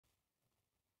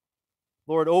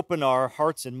Lord, open our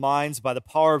hearts and minds by the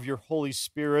power of your Holy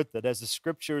Spirit, that as the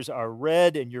Scriptures are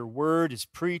read and your word is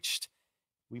preached,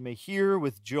 we may hear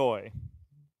with joy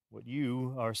what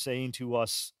you are saying to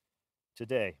us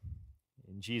today.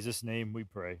 In Jesus' name we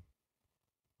pray.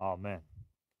 Amen.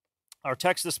 Our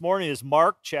text this morning is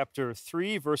Mark chapter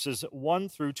 3, verses 1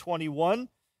 through 21.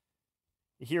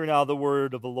 Hear now the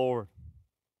word of the Lord.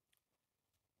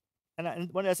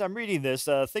 As I'm reading this,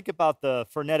 think about the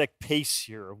frenetic pace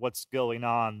here of what's going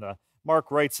on. Mark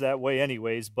writes that way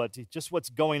anyways, but just what's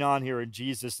going on here in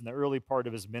Jesus in the early part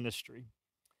of his ministry.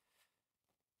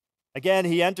 Again,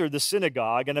 he entered the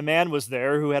synagogue, and a man was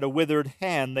there who had a withered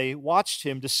hand. They watched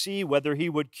him to see whether he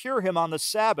would cure him on the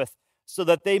Sabbath, so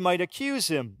that they might accuse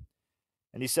him.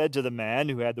 And he said to the man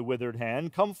who had the withered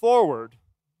hand, "Come forward."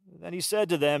 Then he said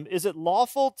to them, "Is it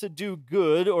lawful to do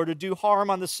good or to do harm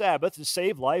on the Sabbath, to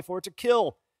save life or to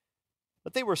kill?"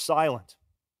 But they were silent.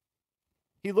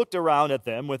 He looked around at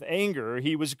them with anger.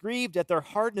 He was grieved at their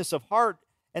hardness of heart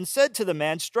and said to the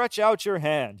man, "Stretch out your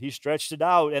hand." He stretched it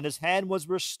out, and his hand was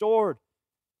restored.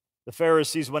 The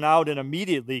Pharisees went out and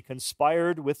immediately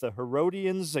conspired with the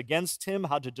Herodians against him,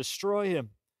 how to destroy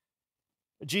him.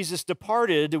 Jesus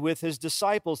departed with his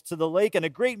disciples to the lake, and a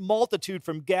great multitude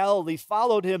from Galilee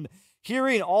followed him.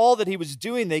 Hearing all that he was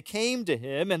doing, they came to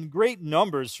him, and great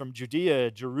numbers from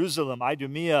Judea, Jerusalem,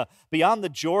 Idumea, beyond the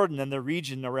Jordan and the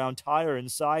region around Tyre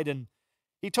and Sidon.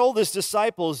 He told his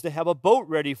disciples to have a boat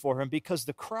ready for him because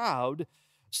the crowd,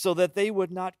 so that they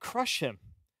would not crush him.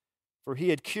 For he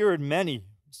had cured many,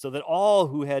 so that all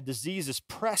who had diseases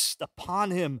pressed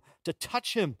upon him to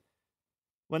touch him.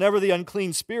 Whenever the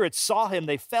unclean spirits saw him,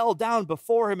 they fell down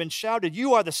before him and shouted,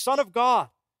 "You are the Son of God."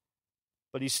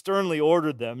 But he sternly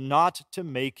ordered them not to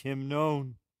make him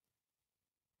known.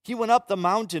 He went up the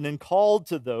mountain and called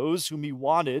to those whom he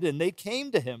wanted, and they came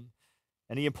to him.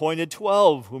 And he appointed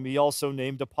 12, whom he also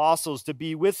named apostles, to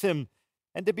be with him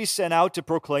and to be sent out to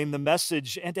proclaim the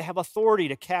message and to have authority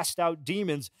to cast out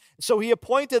demons. So he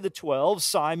appointed the 12,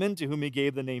 Simon, to whom he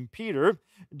gave the name Peter,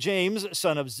 James,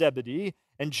 son of Zebedee,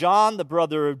 and John, the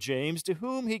brother of James, to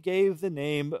whom he gave the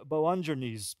name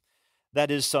Boanerges, that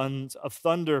is, sons of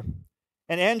thunder,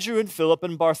 and Andrew and Philip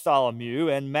and Bartholomew,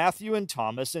 and Matthew and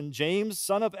Thomas, and James,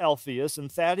 son of Alphaeus,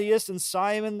 and Thaddeus, and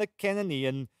Simon the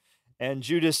Cananean, and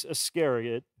Judas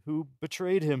Iscariot, who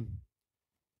betrayed him.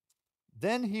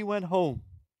 Then he went home,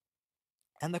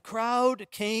 and the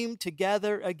crowd came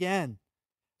together again,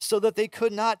 so that they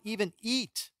could not even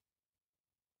eat.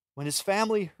 When his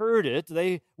family heard it,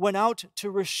 they went out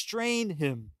to restrain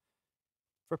him.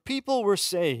 For people were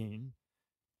saying,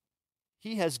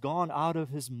 "He has gone out of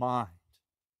his mind."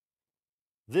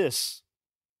 This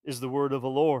is the word of the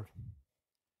Lord.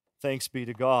 Thanks be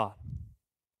to God.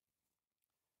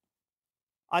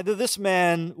 Either this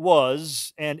man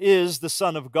was and is the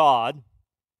Son of God,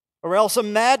 or else a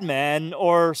madman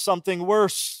or something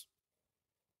worse.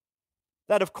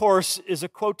 That, of course, is a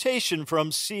quotation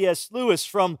from C.S. Lewis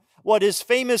from what is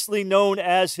famously known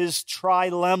as his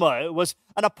trilemma. It was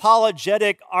an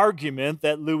apologetic argument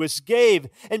that Lewis gave.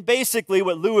 And basically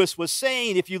what Lewis was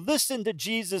saying, if you listen to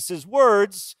Jesus'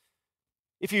 words,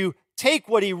 if you take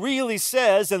what he really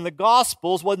says in the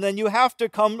Gospels, well, then you have to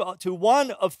come to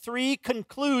one of three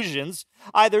conclusions.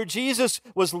 Either Jesus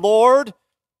was Lord,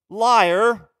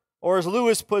 liar, or as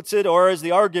Lewis puts it, or as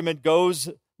the argument goes,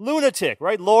 lunatic,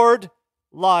 right? Lord,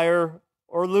 liar,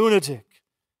 or lunatic.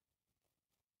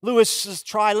 Lewis's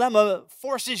trilemma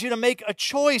forces you to make a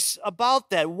choice about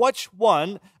that. Which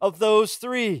one of those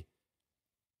three?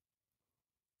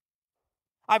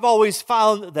 I've always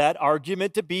found that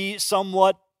argument to be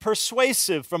somewhat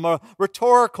persuasive from a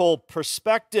rhetorical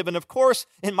perspective. And of course,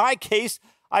 in my case,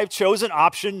 I've chosen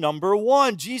option number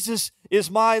one. Jesus is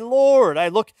my Lord. I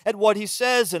look at what he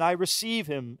says and I receive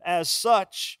him as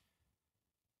such.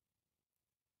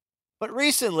 But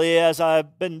recently, as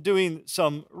I've been doing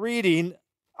some reading,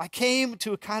 I came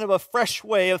to kind of a fresh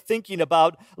way of thinking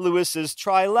about Lewis's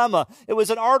trilemma. It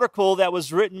was an article that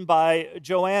was written by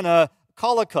Joanna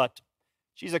Collicutt.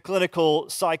 She's a clinical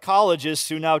psychologist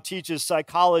who now teaches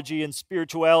psychology and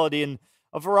spirituality in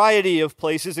a variety of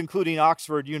places, including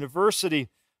Oxford University.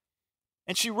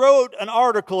 And she wrote an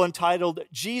article entitled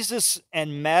 "Jesus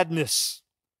and Madness."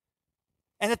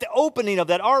 And at the opening of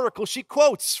that article, she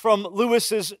quotes from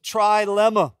Lewis's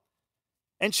trilemma.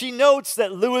 And she notes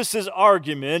that Lewis's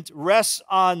argument rests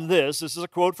on this is a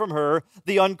quote from her,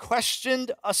 "the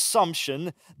unquestioned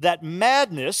assumption that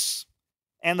madness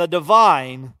and the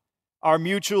divine are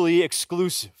mutually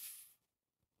exclusive."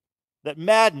 That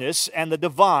madness and the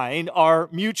divine are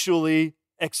mutually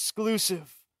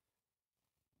exclusive.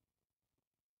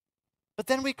 But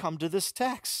then we come to this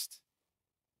text.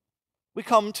 We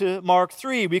come to Mark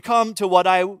 3. We come to what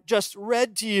I just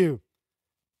read to you.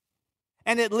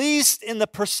 And at least in the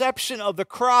perception of the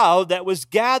crowd that was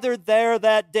gathered there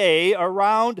that day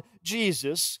around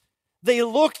Jesus, they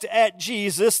looked at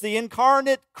Jesus, the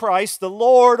incarnate Christ, the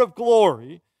Lord of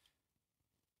glory,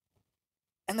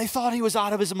 and they thought he was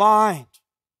out of his mind.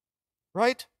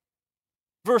 Right?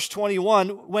 Verse 21,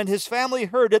 when his family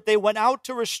heard it, they went out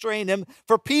to restrain him,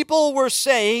 for people were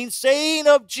saying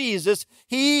of Jesus,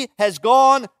 he has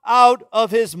gone out of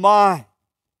his mind.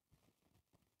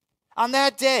 On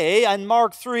that day, on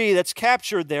Mark 3, that's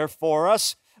captured there for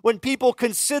us, when people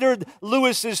considered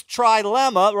Lewis's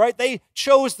trilemma, right, they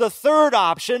chose the third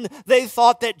option. They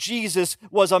thought that Jesus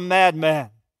was a madman.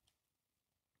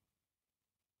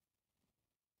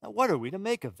 Now, what are we to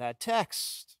make of that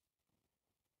text?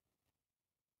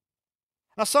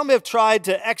 Now, some have tried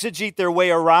to exegete their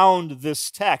way around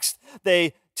this text.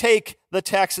 They take the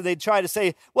text and they try to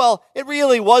say, well, it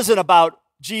really wasn't about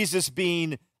Jesus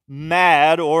being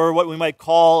mad or what we might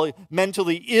call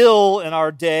mentally ill in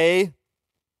our day.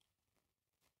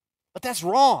 But that's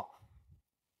wrong.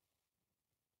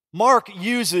 Mark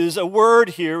uses a word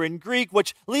here in Greek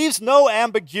which leaves no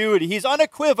ambiguity. He's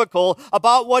unequivocal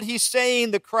about what he's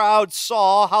saying the crowd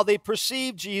saw, how they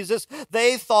perceived Jesus.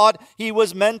 They thought he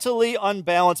was mentally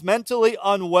unbalanced, mentally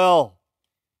unwell.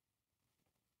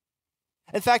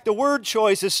 In fact, the word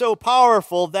choice is so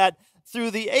powerful that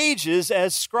through the ages,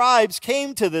 as scribes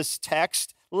came to this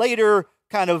text, later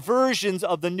kind of versions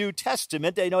of the New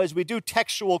Testament, as we do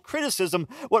textual criticism,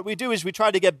 what we do is we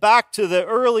try to get back to the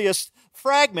earliest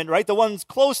fragment, right? The ones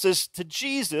closest to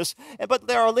Jesus, but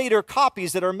there are later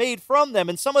copies that are made from them.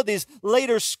 And some of these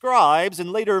later scribes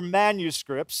and later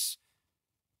manuscripts,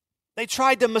 they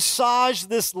tried to massage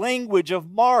this language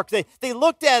of Mark. They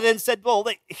looked at it and said, well,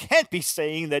 they can't be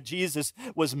saying that Jesus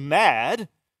was mad.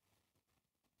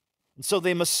 And so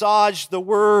they massaged the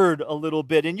word a little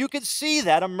bit. And you can see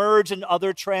that emerge in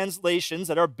other translations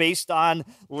that are based on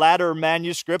latter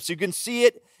manuscripts. You can see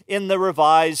it in the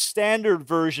Revised Standard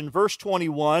Version, verse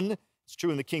 21. It's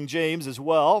true in the King James as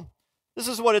well. This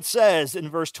is what it says in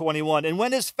verse 21. And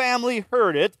when his family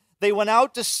heard it, they went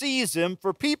out to seize him,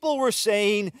 for people were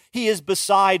saying he is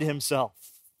beside himself.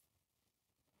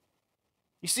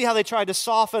 You see how they tried to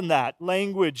soften that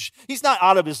language? He's not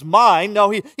out of his mind.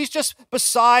 No, he's just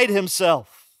beside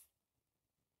himself.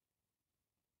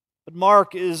 But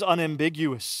Mark is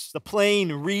unambiguous. The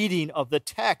plain reading of the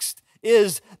text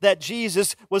is that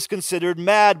Jesus was considered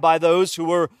mad by those who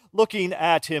were looking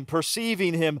at him,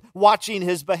 perceiving him, watching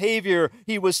his behavior.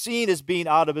 He was seen as being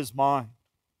out of his mind.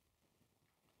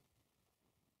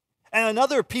 And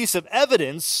another piece of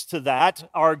evidence to that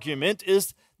argument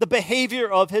is the behavior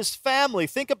of his family.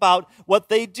 Think about what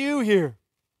they do here.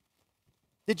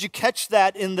 Did you catch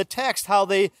that in the text? How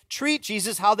they treat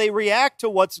Jesus, how they react to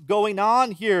what's going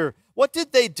on here. What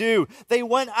did they do? They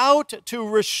went out to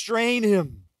restrain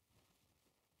him.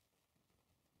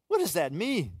 What does that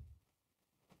mean?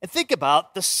 And think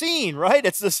about the scene, right?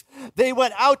 It's this, they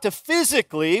went out to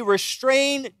physically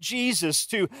restrain Jesus,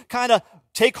 to kind of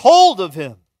take hold of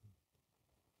him.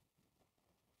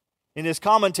 In his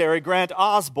commentary, Grant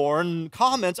Osborne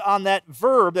comments on that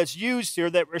verb that's used here,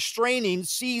 that restraining,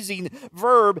 seizing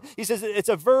verb. He says it's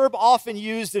a verb often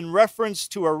used in reference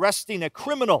to arresting a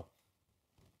criminal.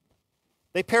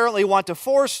 They apparently want to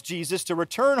force Jesus to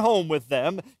return home with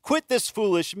them, quit this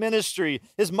foolish ministry.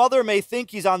 His mother may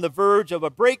think he's on the verge of a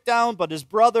breakdown, but his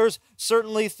brothers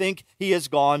certainly think he has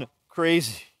gone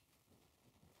crazy.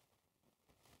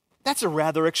 That's a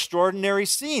rather extraordinary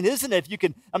scene, isn't it? If you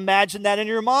can imagine that in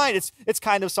your mind. It's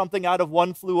kind of something out of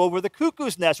One Flew Over the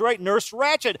Cuckoo's Nest, right? Nurse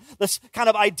Ratched, this kind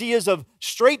of ideas of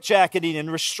straitjacketing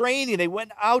and restraining. They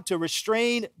went out to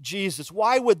restrain Jesus.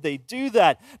 Why would they do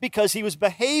that? Because he was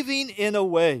behaving in a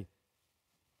way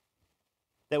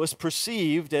that was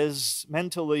perceived as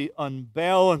mentally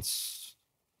unbalanced.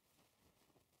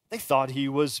 They thought he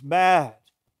was mad.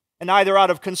 And either out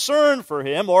of concern for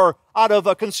him or out of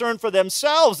a concern for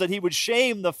themselves that he would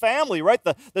shame the family, right?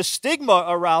 The stigma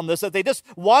around this, that they just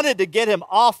wanted to get him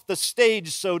off the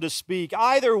stage, so to speak.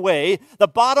 Either way, the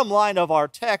bottom line of our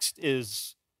text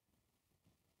is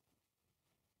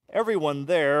everyone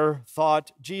there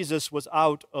thought Jesus was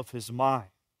out of his mind.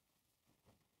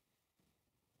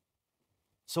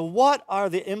 So what are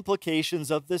the implications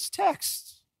of this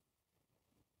text?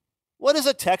 What does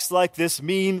a text like this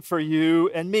mean for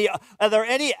you and me? Are there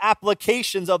any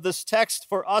applications of this text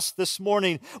for us this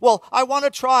morning? Well, I want to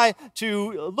try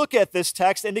to look at this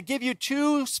text and to give you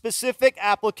two specific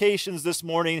applications this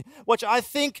morning, which I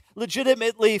think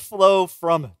legitimately flow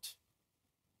from it.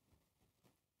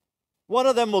 One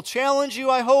of them will challenge you,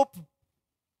 I hope,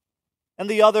 and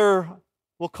the other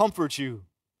will comfort you,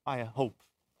 I hope.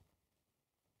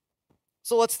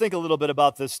 So let's think a little bit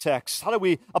about this text. How do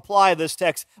we apply this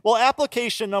text? Well,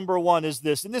 application number one is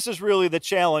this, and this is really the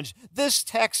challenge. This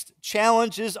text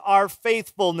challenges our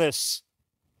faithfulness.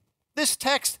 This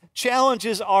text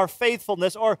challenges our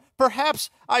faithfulness, or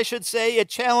perhaps I should say it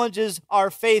challenges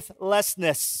our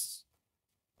faithlessness.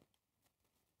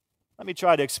 Let me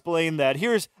try to explain that.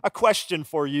 Here's a question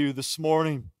for you this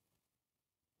morning.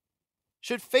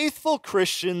 Should faithful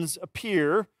Christians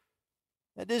appear,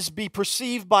 that is, be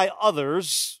perceived by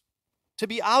others, to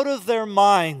be out of their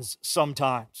minds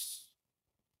sometimes?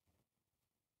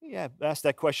 Yeah, ask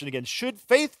that question again. Should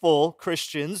faithful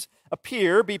Christians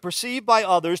appear, be perceived by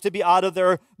others to be out of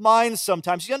their minds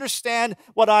sometimes? You understand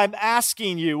what I'm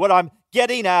asking you, what I'm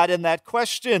getting at in that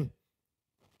question?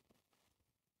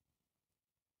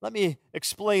 Let me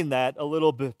explain that a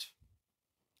little bit.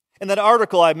 In that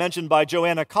article I mentioned by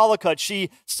Joanna Collicutt, she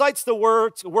cites the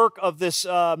work of this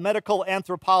medical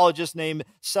anthropologist named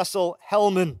Cecil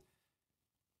Hellman.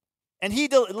 And he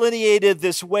delineated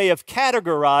this way of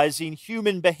categorizing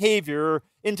human behavior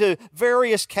into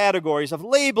various categories, of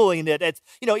labeling it.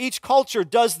 Each culture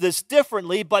does this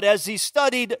differently, but as he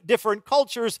studied different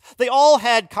cultures, they all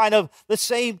had kind of the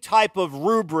same type of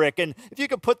rubric. And if you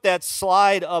could put that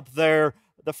slide up there,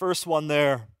 the first one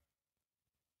there.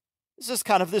 This is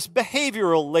kind of this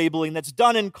behavioral labeling that's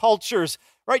done in cultures,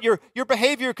 right? Your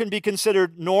behavior can be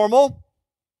considered normal.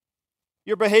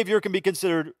 Your behavior can be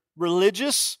considered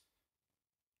religious.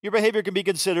 Your behavior can be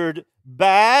considered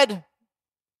bad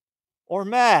or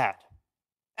mad.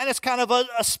 And it's kind of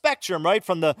a spectrum, right?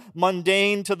 From the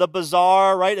mundane to the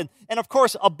bizarre, right? And of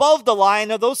course, above the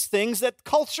line are those things that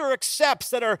culture accepts,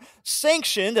 that are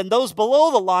sanctioned, and those below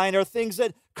the line are things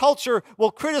that culture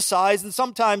will criticize and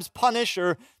sometimes punish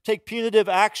or take punitive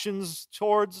actions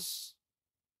towards.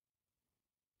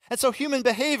 And so human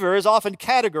behavior is often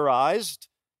categorized.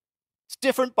 It's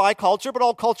different by culture, but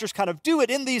all cultures kind of do it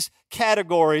in these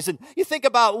categories. And you think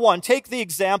about one, take the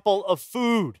example of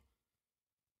food.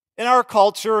 In our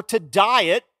culture, to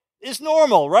diet is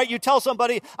normal, right? You tell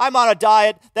somebody, I'm on a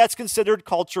diet, that's considered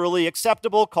culturally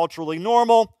acceptable, culturally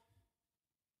normal.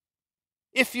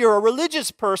 If you're a religious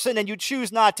person and you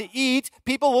choose not to eat,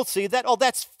 people will see that, oh,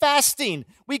 that's fasting.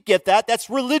 We get that. That's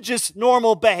religious,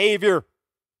 normal behavior.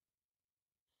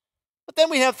 But then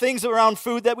we have things around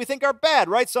food that we think are bad,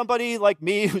 right? Somebody like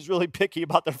me who's really picky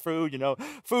about their food,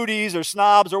 foodies or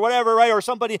snobs or whatever, right? Or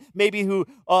somebody maybe who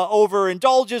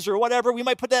overindulges or whatever. We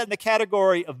might put that in the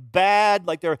category of bad,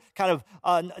 like they're kind of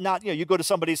not, you go to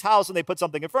somebody's house and they put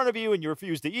something in front of you and you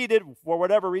refuse to eat it for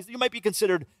whatever reason. You might be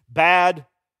considered bad.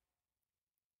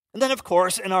 And then, of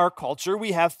course, in our culture,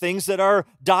 we have things that are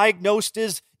diagnosed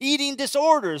as eating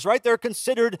disorders, right? They're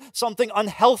considered something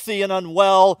unhealthy and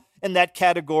unwell, in that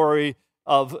category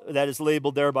of that is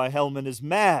labeled there by Hellman as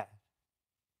mad.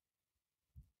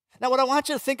 Now, what I want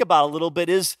you to think about a little bit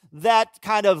is that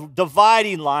kind of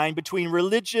dividing line between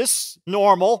religious,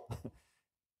 normal,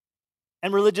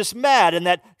 and religious mad, and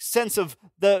that sense of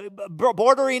the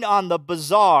bordering on the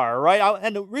bizarre, right?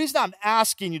 And the reason I'm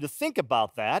asking you to think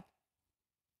about that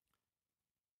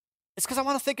is because I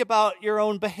want to think about your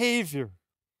own behavior.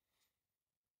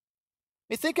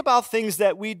 Think about things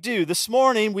that we do. This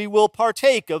morning, we will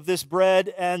partake of this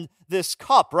bread and this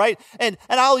cup, right? And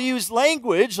I'll use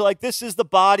language like this is the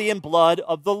body and blood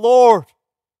of the Lord.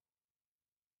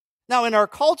 Now, in our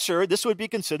culture, this would be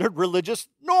considered religious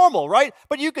normal, right?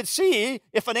 But you could see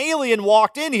if an alien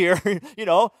walked in here,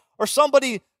 or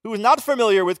somebody who was not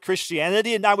familiar with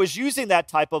Christianity, and I was using that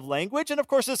type of language. And of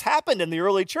course, this happened in the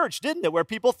early church, didn't it? Where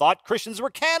people thought Christians were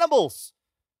cannibals.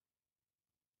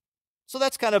 So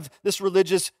that's kind of this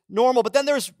religious normal. But then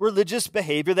there's religious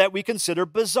behavior that we consider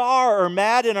bizarre or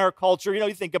mad in our culture.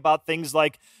 You think about things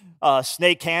like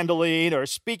snake handling or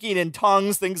speaking in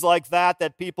tongues, things like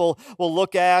that people will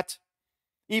look at.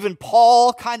 Even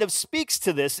Paul kind of speaks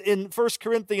to this in 1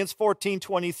 Corinthians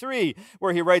 14:23,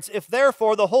 where he writes, if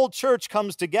therefore the whole church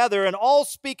comes together and all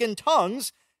speak in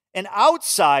tongues, and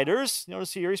outsiders,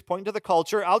 notice here he's pointing to the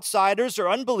culture, outsiders or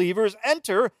unbelievers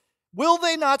enter, will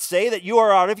they not say that you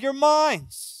are out of your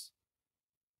minds?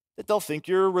 That they'll think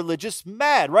you're religious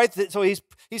mad, right? So he's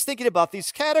thinking about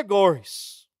these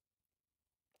categories.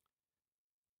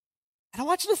 And I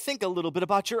want you to think a little bit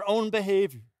about your own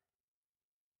behavior,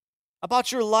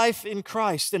 about your life in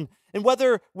Christ, and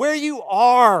where you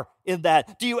are in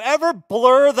that. Do you ever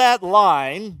blur that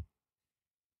line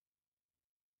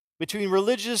between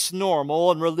religious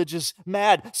normal and religious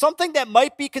mad? Something that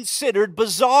might be considered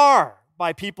bizarre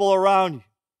by people around you.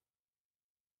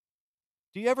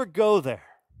 Do you ever go there?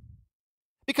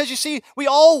 Because you see, we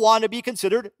all want to be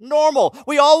considered normal.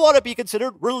 We all want to be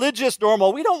considered religious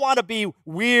normal. We don't want to be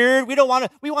weird. We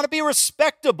want to be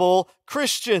respectable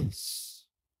Christians.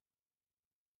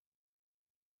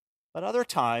 But other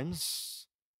times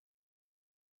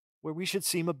where we should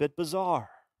seem a bit bizarre.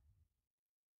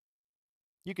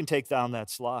 You can take down that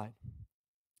slide.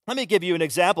 Let me give you an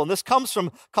example, and this comes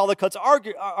from Collicutt's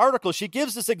article. She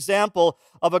gives this example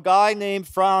of a guy named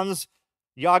Franz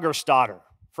Jagerstatter.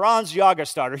 Franz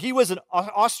Jagerstatter. He was an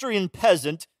Austrian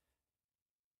peasant,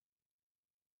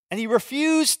 and he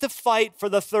refused to fight for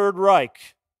the Third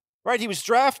Reich. Right? He was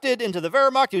drafted into the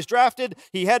Wehrmacht.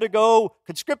 He had to go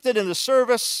conscripted in the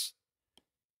service.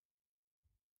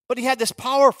 But he had this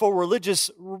powerful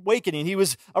religious awakening. He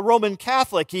was a Roman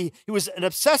Catholic. He was an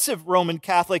obsessive Roman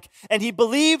Catholic, and he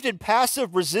believed in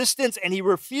passive resistance, and he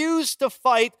refused to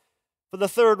fight for the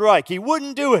Third Reich. He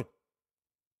wouldn't do it.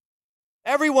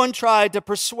 Everyone tried to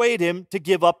persuade him to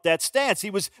give up that stance.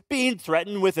 He was being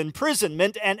threatened with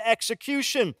imprisonment and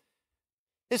execution.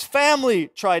 His family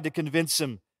tried to convince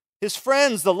him. His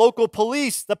friends, the local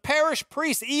police, the parish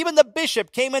priest, even the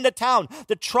bishop came into town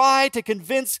to try to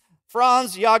convince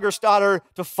Franz Jagerstatter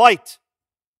to fight.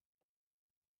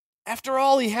 After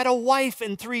all, he had a wife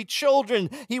and 3 children.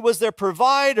 He was their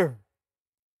provider.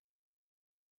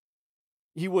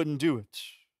 He wouldn't do it.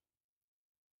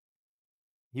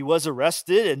 He was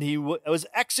arrested and he was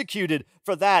executed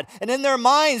for that. And in their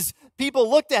minds, people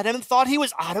looked at him and thought he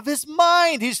was out of his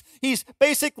mind. He's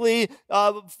basically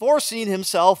forcing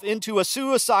himself into a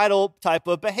suicidal type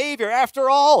of behavior. After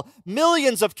all,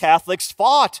 millions of Catholics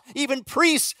fought. Even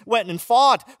priests went and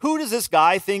fought. Who does this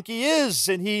guy think he is?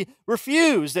 And he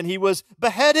refused, and he was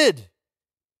beheaded.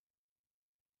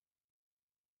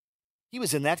 He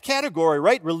was in that category,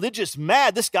 right? Religious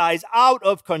mad. This guy's out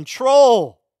of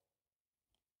control.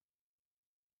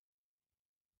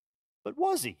 But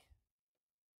was he?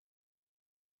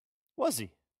 Was he?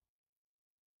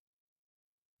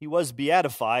 He was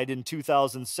beatified in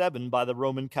 2007 by the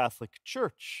Roman Catholic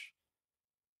Church.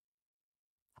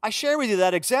 I share with you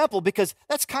that example because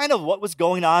that's kind of what was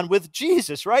going on with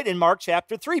Jesus, right? In Mark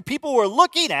chapter 3. People were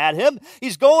looking at him.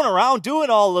 He's going around doing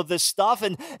all of this stuff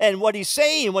and what he's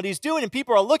saying, what he's doing, and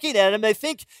people are looking at him. They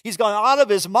think he's gone out of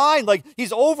his mind, like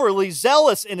he's overly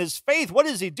zealous in his faith. What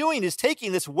is he doing? He's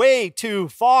taking this way too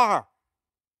far.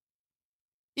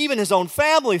 Even his own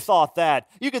family thought that.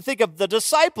 You can think of the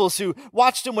disciples who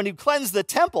watched him when he cleansed the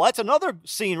temple. That's another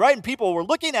scene, right? And people were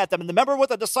looking at them. And remember what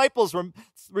the disciples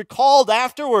recalled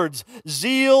afterwards?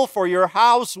 Zeal for your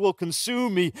house will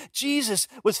consume me. Jesus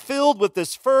was filled with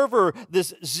this fervor,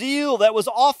 this zeal that was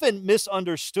often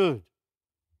misunderstood.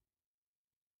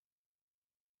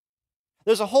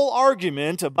 There's a whole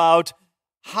argument about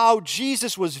how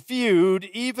Jesus was viewed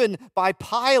even by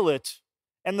Pilate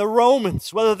and the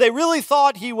Romans, whether they really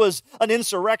thought he was an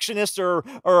insurrectionist or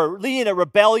leading a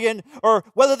rebellion, or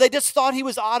whether they just thought he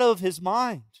was out of his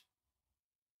mind.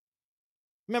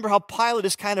 Remember how Pilate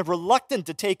is kind of reluctant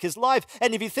to take his life.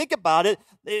 And if you think about it,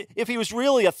 if he was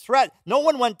really a threat, no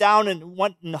one went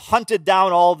and hunted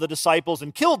down all the disciples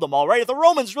and killed them all, right? If the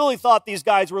Romans really thought these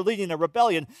guys were leading a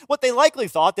rebellion, what they likely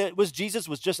thought that was Jesus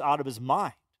was just out of his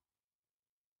mind.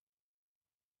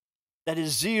 That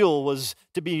his zeal was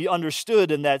to be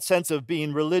understood in that sense of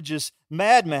being religious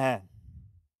madman.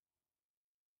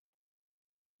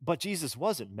 But Jesus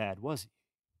wasn't mad, was he?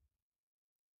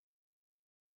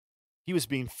 He was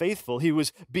being faithful. He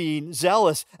was being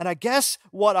zealous. And I guess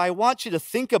what I want you to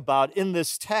think about in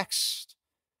this text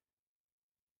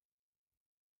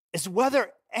is whether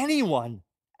anyone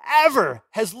ever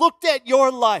has looked at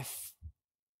your life,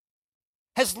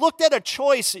 has looked at a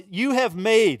choice you have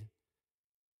made,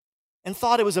 and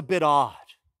thought it was a bit odd.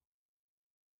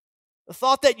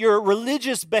 Thought that your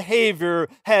religious behavior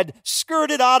had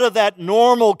skirted out of that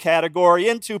normal category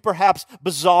into perhaps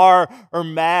bizarre or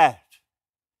mad.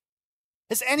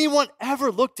 Has anyone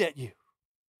ever looked at you?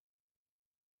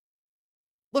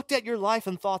 Looked at your life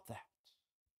and thought that?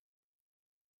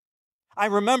 I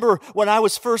remember when I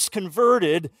was first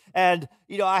converted and,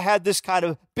 I had this kind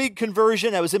of big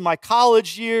conversion. I was in my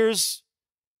college years.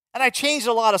 And I changed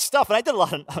a lot of stuff, and I did a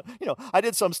lot of, I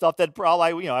did some stuff that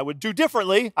probably, I would do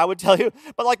differently, I would tell you.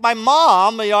 But like my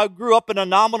mom, I grew up in a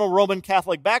nominal Roman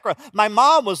Catholic background. My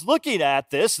mom was looking at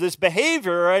this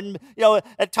behavior, and,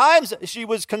 at times she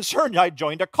was concerned I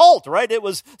joined a cult, right? It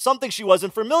was something she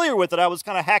wasn't familiar with, that I was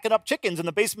kind of hacking up chickens in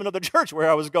the basement of the church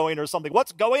where I was going or something.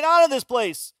 What's going on in this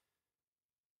place?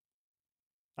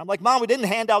 I'm like, Mom, we didn't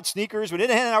hand out sneakers. We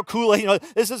didn't hand out Kool-Aid.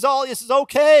 This is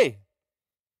okay.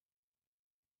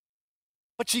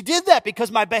 But she did that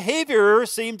because my behavior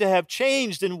seemed to have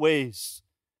changed in ways.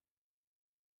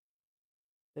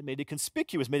 that made it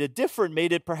conspicuous, made it different,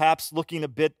 made it perhaps looking a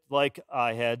bit like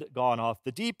I had gone off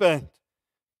the deep end.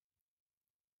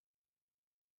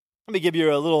 Let me give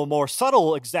you a little more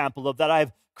subtle example of that. I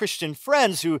have Christian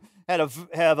friends who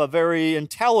have a very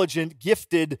intelligent,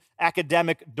 gifted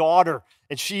academic daughter,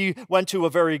 and she went to a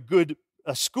very good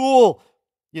school,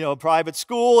 a private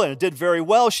school, and did very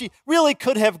well. She really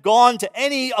could have gone to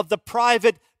any of the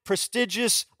private,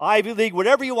 prestigious, Ivy League,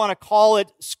 whatever you want to call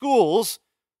it, schools,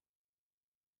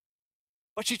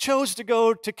 but she chose to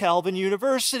go to Calvin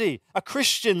University, a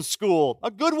Christian school,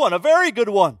 a good one, a very good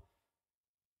one.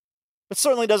 It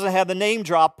certainly doesn't have the name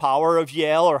drop power of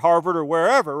Yale or Harvard or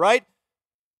wherever, right?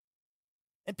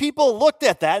 And people looked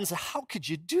at that and said, how could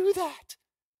you do that?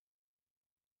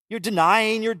 You're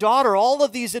denying your daughter all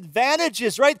of these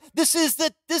advantages, right? This is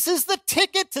the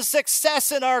ticket to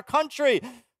success in our country.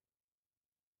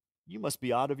 You must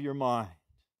be out of your mind.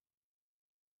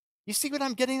 You see what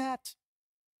I'm getting at?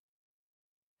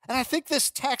 And I think this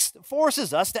text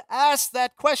forces us to ask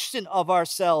that question of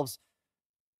ourselves.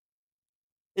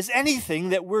 Is anything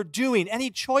that we're doing, any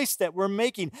choice that we're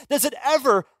making, does it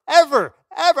ever,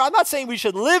 I'm not saying we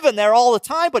should live in there all the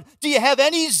time, but do you have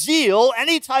any zeal,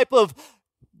 any type of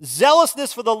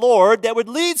zealousness for the Lord that would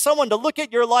lead someone to look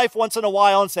at your life once in a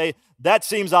while and say, that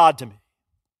seems odd to me?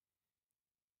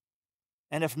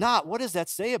 And if not, what does that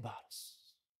say about us?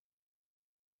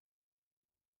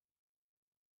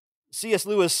 C.S.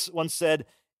 Lewis once said,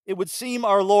 it would seem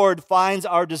our Lord finds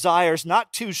our desires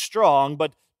not too strong,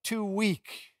 but too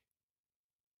weak.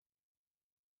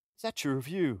 Is that true of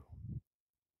you?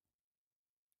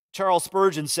 Charles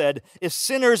Spurgeon said, if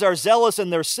sinners are zealous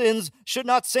in their sins, should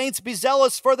not saints be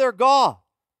zealous for their God?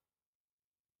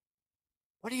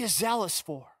 What are you zealous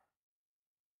for?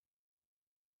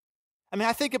 I mean,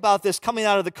 I think about this coming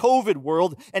out of the COVID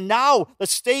world, and now the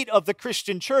state of the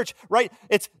Christian church, right?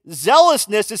 It's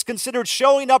zealousness is considered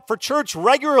showing up for church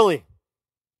regularly.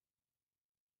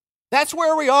 That's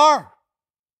where we are.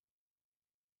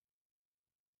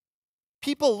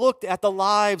 People looked at the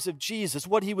lives of Jesus,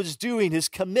 what he was doing, his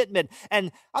commitment.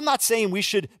 And I'm not saying we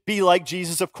should be like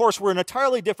Jesus. Of course, we're in an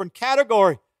entirely different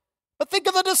category. But think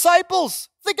of the disciples.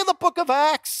 Think of the book of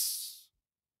Acts.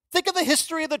 Think of the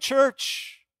history of the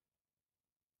church.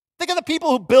 Think of the people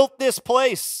who built this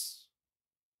place.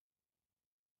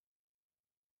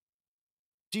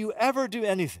 Do you ever do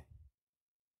anything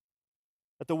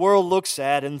that the world looks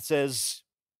at and says,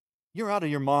 you're out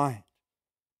of your mind?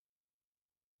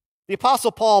 The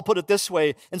Apostle Paul put it this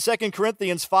way in 2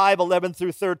 Corinthians 5:11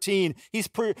 through 13.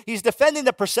 He's defending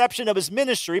the perception of his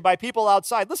ministry by people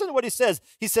outside. Listen to what he says.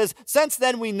 He says, since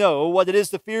then we know what it is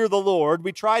to fear the Lord.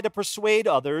 We try to persuade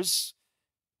others.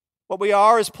 What we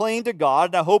are is plain to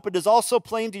God, and I hope it is also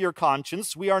plain to your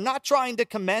conscience. We are not trying to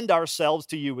commend ourselves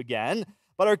to you again,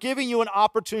 but are giving you an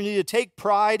opportunity to take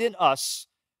pride in us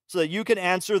so that you can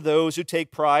answer those who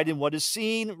take pride in what is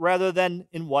seen rather than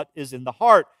in what is in the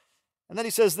heart. And then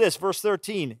he says this, verse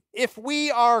 13, if we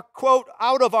are, quote,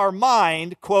 out of our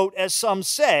mind, quote, as some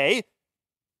say,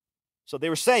 so they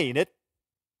were saying it,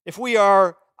 if we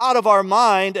are out of our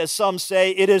mind, as some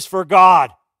say, it is for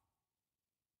God.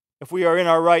 If we are in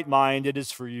our right mind, it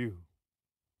is for you.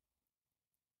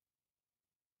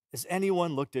 Has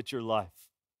anyone looked at your life,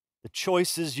 the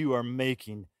choices you are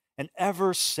making, and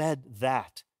ever said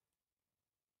that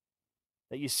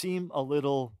you seem a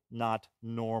little not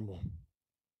normal?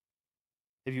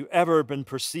 Have you ever been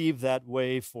perceived that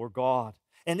way for God?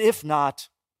 And if not,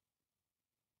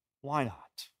 why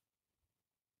not?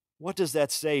 What does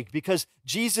that say? Because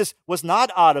Jesus was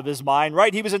not out of his mind,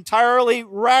 right? He was entirely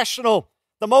rational,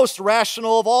 the most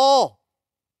rational of all.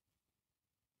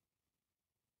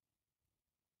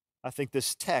 I think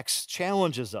this text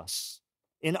challenges us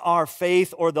in our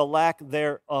faith or the lack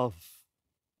thereof.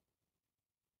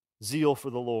 Zeal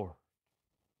for the Lord.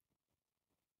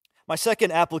 My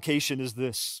second application is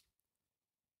this.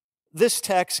 This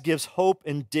text gives hope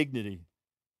and dignity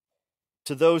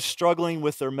to those struggling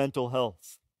with their mental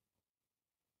health,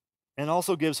 and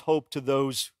also gives hope to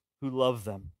those who love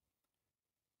them.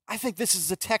 I think this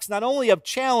is a text not only of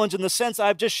challenge in the sense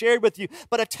I've just shared with you,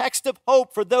 but a text of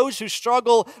hope for those who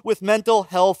struggle with mental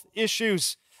health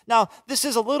issues. Now, this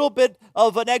is a little bit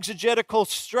of an exegetical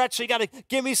stretch, so you got to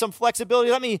give me some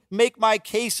flexibility. Let me make my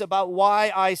case about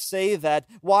why I say that,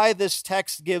 why this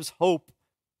text gives hope.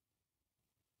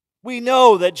 We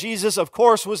know that Jesus, of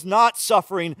course, was not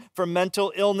suffering from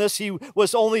mental illness. He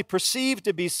was only perceived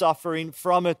to be suffering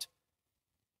from it.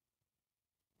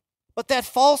 But that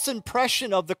false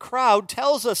impression of the crowd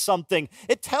tells us something.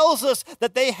 It tells us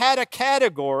that they had a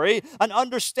category, an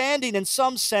understanding in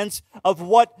some sense of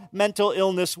what mental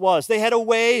illness was. They had a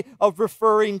way of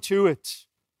referring to it,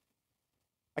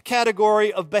 a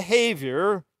category of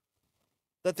behavior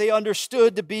that they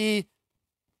understood to be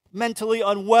mentally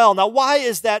unwell. Now, why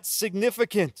is that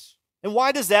significant? And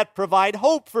why does that provide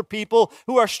hope for people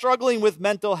who are struggling with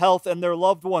mental health and their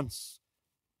loved ones?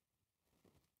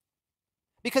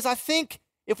 Because I think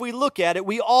if we look at it,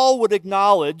 we all would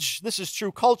acknowledge, this is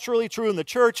true culturally, true in the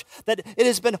church, that it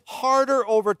has been harder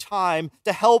over time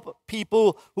to help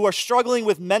people who are struggling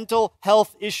with mental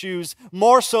health issues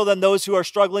more so than those who are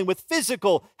struggling with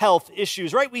physical health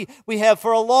issues, right? We have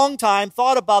for a long time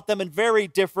thought about them in very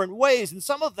different ways. And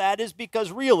some of that is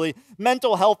because really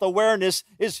mental health awareness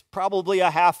is probably a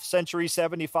half century,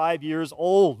 75 years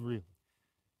old, really.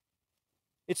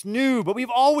 It's new, but we've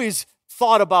always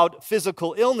thought about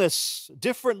physical illness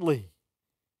differently.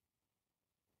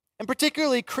 And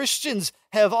particularly Christians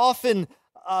have often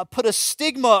put a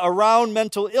stigma around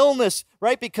mental illness,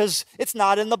 right? Because it's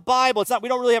not in the Bible. We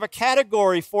don't really have a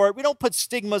category for it. We don't put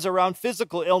stigmas around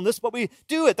physical illness, but we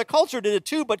do it. The culture did it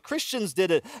too, but Christians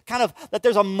did it. Kind of that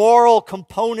there's a moral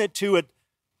component to it,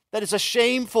 that it's a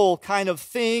shameful kind of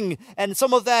thing. And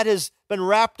some of that has been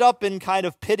wrapped up in kind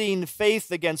of pitting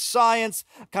faith against science,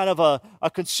 kind of a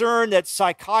concern that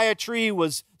psychiatry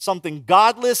was something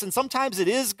godless. And sometimes it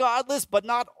is godless, but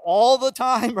not all the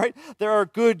time, right? There are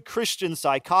good Christian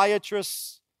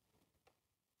psychiatrists.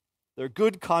 There are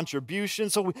good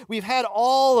contributions. So we've had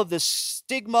all of this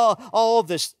stigma, all of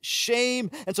this shame,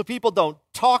 and so people don't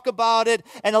talk about it.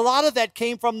 And a lot of that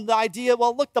came from the idea,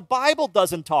 well, look, the Bible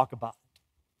doesn't talk about it.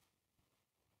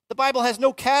 The Bible has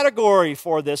no category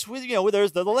for this.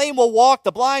 There's the lame will walk,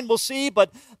 the blind will see,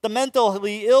 but the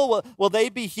mentally ill, will they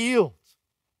be healed?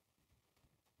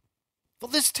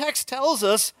 Well, this text tells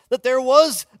us that there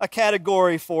was a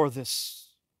category for this.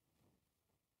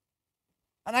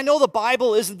 And I know the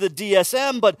Bible isn't the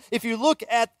DSM, but if you look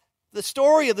at the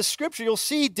story of the Scripture, you'll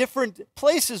see different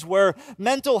places where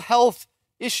mental health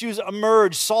issues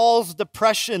emerge. Saul's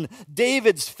depression,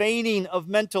 David's feigning of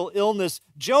mental illness,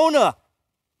 Jonah.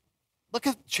 Look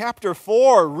at chapter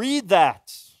 4, read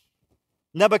that.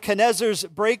 Nebuchadnezzar's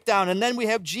breakdown, and then we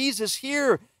have Jesus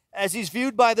here as he's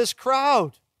viewed by this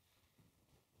crowd.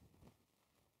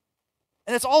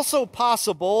 And it's also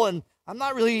possible, and I'm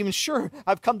not really even sure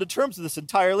I've come to terms with this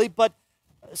entirely, but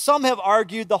some have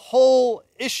argued the whole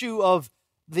issue of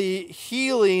the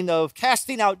healing of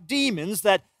casting out demons,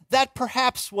 that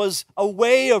perhaps was a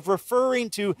way of referring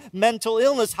to mental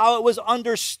illness, how it was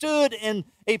understood in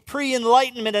a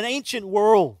pre-Enlightenment and ancient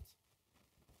world.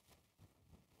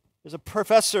 There's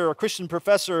a Christian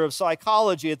professor of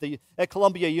psychology at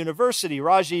Columbia University,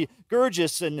 Raji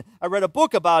Gurgis, and I read a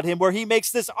book about him where he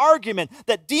makes this argument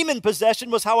that demon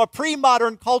possession was how a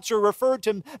pre-modern culture referred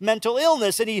to mental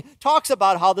illness, and he talks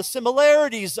about how the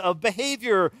similarities of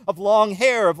behavior, of long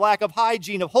hair, of lack of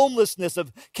hygiene, of homelessness,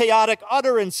 of chaotic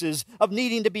utterances, of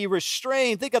needing to be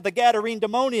restrained. Think of the Gadarene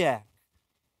demoniac.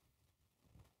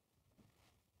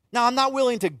 Now, I'm not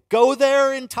willing to go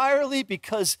there entirely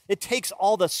because it takes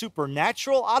all the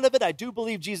supernatural out of it. I do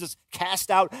believe Jesus cast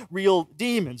out real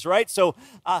demons, right? So,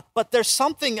 but there's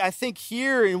something, I think,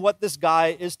 here in what this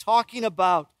guy is talking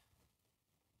about.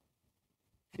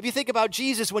 If you think about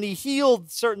Jesus when he healed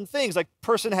certain things, like a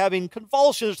person having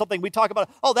convulsions or something, we talk about,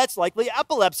 oh, that's likely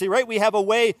epilepsy, right? We have a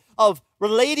way of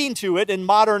relating to it in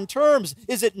modern terms.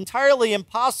 Is it entirely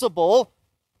impossible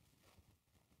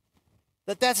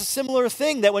that's a similar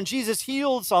thing, that when Jesus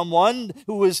healed someone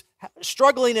who was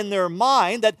struggling in their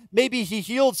mind, that maybe he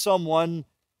healed someone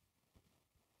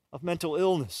of mental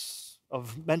illness,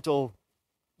 of mental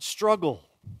struggle?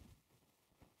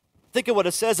 Think of what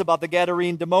it says about the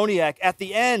Gadarene demoniac. At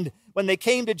the end, when they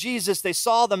came to Jesus, they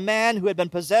saw the man who had been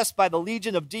possessed by the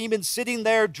legion of demons sitting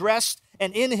there dressed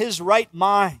and in his right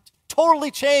mind.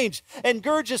 Totally changed. And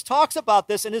Gurgis talks about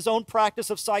this in his own practice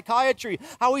of psychiatry,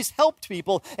 how he's helped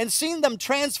people and seen them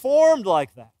transformed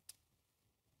like that.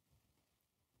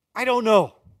 I don't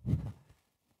know.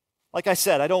 Like I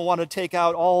said, I don't want to take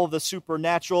out all the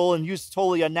supernatural and use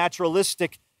totally a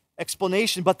naturalistic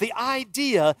explanation, but the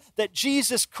idea that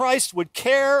Jesus Christ would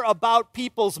care about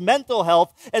people's mental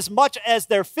health as much as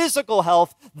their physical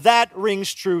health, that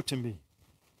rings true to me.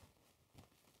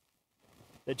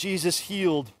 That Jesus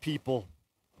healed people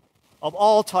of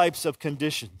all types of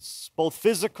conditions, both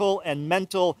physical and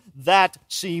mental, that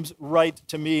seems right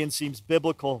to me and seems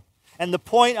biblical. And the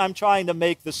point I'm trying to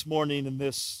make this morning in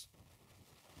this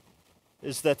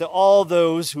is that all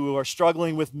those who are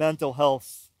struggling with mental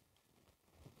health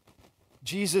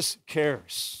Jesus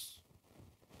cares.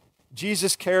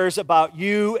 Jesus cares about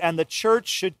you, and the church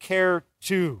should care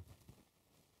too.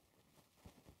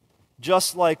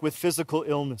 Just like with physical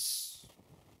illness.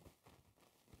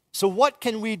 So what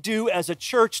can we do as a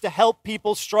church to help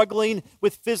people struggling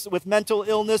with mental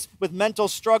illness, with mental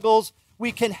struggles?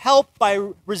 We can help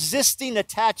by resisting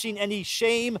attaching any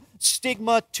shame,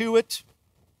 stigma to it.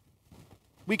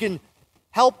 We can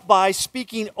help by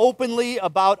speaking openly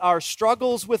about our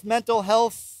struggles with mental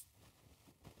health.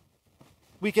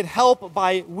 We can help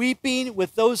by weeping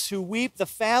with those who weep, the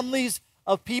families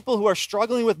of people who are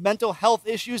struggling with mental health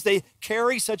issues. They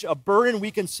carry such a burden.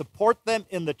 We can support them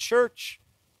in the church.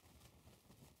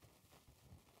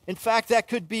 In fact, that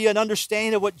could be an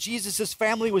understanding of what Jesus'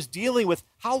 family was dealing with.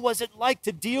 How was it like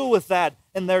to deal with that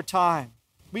in their time?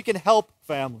 We can help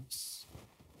families.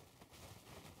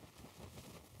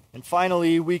 And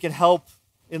finally, we can help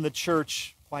in the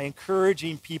church by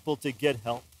encouraging people to get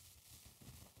help.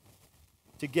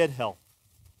 To get help.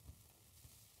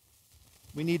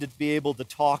 We need to be able to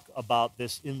talk about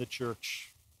this in the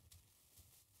church.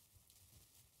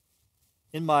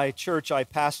 In my church I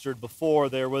pastored before,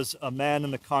 there was a man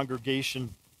in the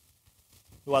congregation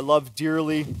who I loved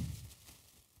dearly.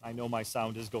 I know my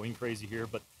sound is going crazy here,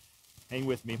 but hang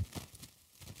with me.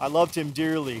 I loved him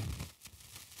dearly.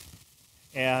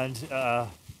 And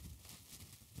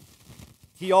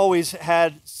he always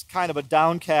had kind of a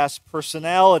downcast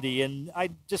personality, and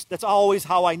that's always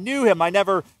how I knew him. I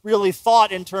never really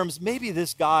thought in terms, maybe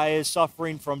this guy is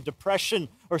suffering from depression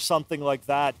or something like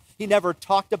that. He never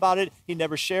talked about it. He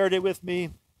never shared it with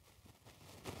me.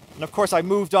 And of course, I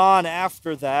moved on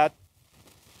after that.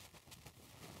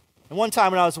 And one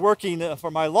time when I was working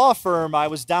for my law firm, I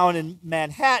was down in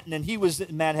Manhattan, and he was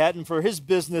in Manhattan for his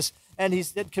business, and he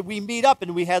said, could we meet up?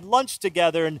 And we had lunch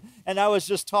together, and I was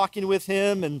just talking with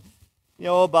him and,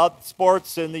 about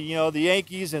sports and the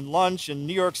Yankees and lunch and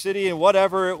New York City and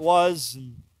whatever it was.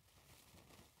 And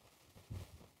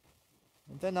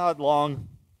then not long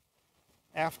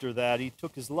after that, he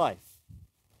took his life.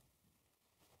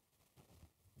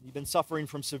 He'd been suffering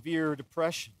from severe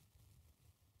depression.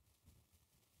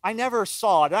 I never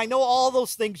saw it. And I know all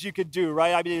those things you could do,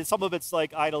 right? I mean, some of it's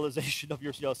like idolization of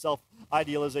your,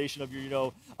 self-idealization of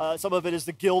your, some of it is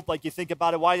the guilt, like you think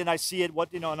about it. Why didn't I see it?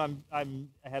 And I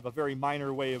have a very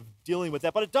minor way of dealing with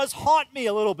that, but it does haunt me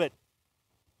a little bit.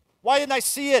 Why didn't I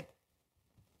see it?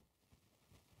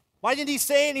 Why didn't he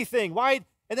say anything? And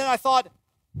then I thought,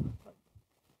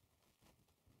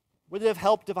 would it have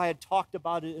helped if I had talked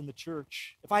about it in the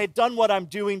church? If I had done what I'm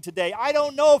doing today? I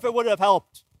don't know if it would have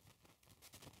helped.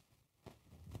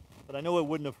 But I know it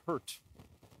wouldn't have hurt.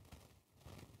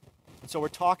 And so we're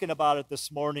talking about it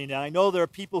this morning, and I know there are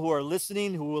people who are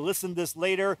listening, who will listen to this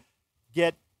later.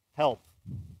 Get help.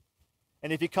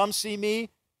 And if you come see me,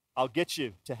 I'll get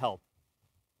you to help.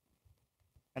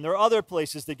 And there are other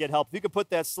places to get help. If you could put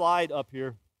that slide up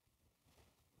here.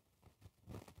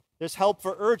 There's help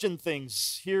for urgent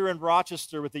things here in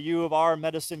Rochester with the U of R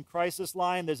Medicine Crisis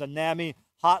Line. There's a NAMI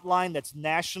hotline that's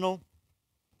national.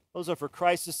 Those are for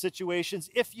crisis situations.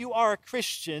 If you are a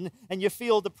Christian and you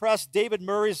feel depressed, David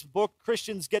Murray's book,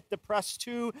 Christians Get Depressed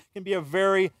Too, can be a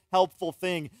very helpful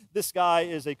thing. This guy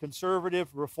is a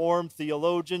conservative, reformed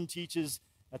theologian, teaches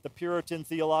at the Puritan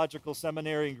Theological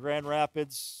Seminary in Grand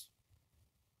Rapids.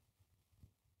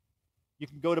 You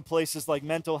can go to places like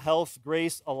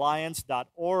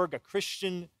mentalhealthgracealliance.org, a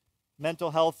Christian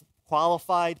mental health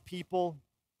qualified people.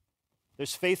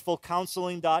 There's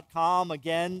faithfulcounseling.com.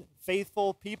 Again,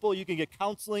 faithful people. You can get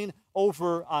counseling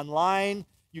over online.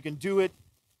 You can do it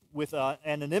with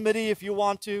anonymity if you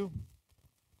want to.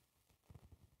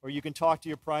 Or you can talk to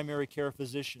your primary care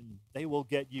physician. They will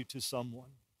get you to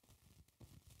someone.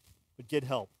 But get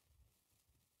help.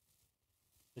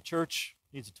 The church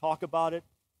needs to talk about it,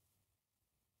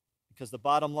 because the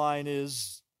bottom line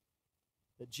is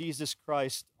that Jesus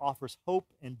Christ offers hope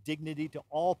and dignity to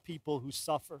all people who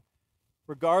suffer,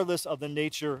 regardless of the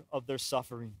nature of their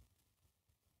suffering,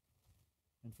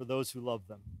 and for those who love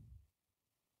them.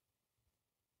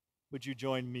 Would you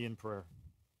join me in prayer?